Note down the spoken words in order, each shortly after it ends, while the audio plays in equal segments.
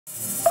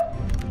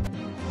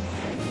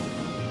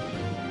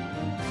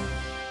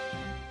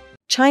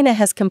China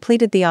has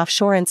completed the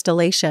offshore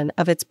installation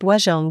of its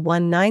Bozhong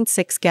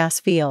 196 gas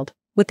field,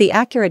 with the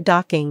accurate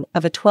docking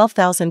of a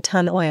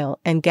 12,000-ton oil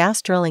and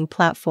gas drilling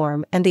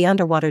platform and the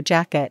underwater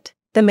jacket.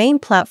 The main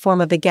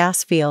platform of the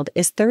gas field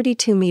is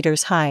 32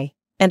 meters high,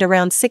 and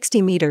around 60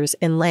 meters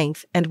in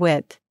length and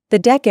width. The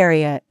deck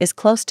area is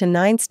close to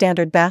 9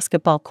 standard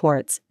basketball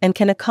courts and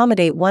can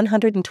accommodate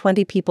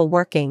 120 people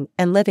working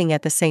and living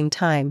at the same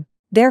time.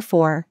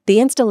 Therefore, the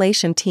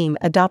installation team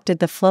adopted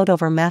the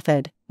float-over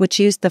method, which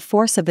used the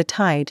force of the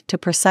tide to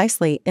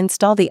precisely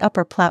install the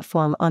upper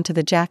platform onto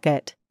the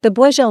jacket. The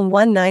Bozhong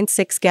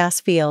 196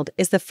 gas field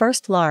is the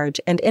first large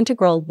and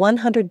integral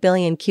 100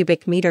 billion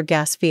cubic meter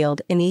gas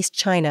field in East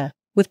China,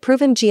 with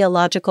proven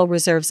geological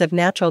reserves of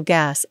natural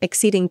gas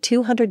exceeding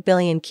 200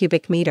 billion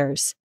cubic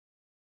meters.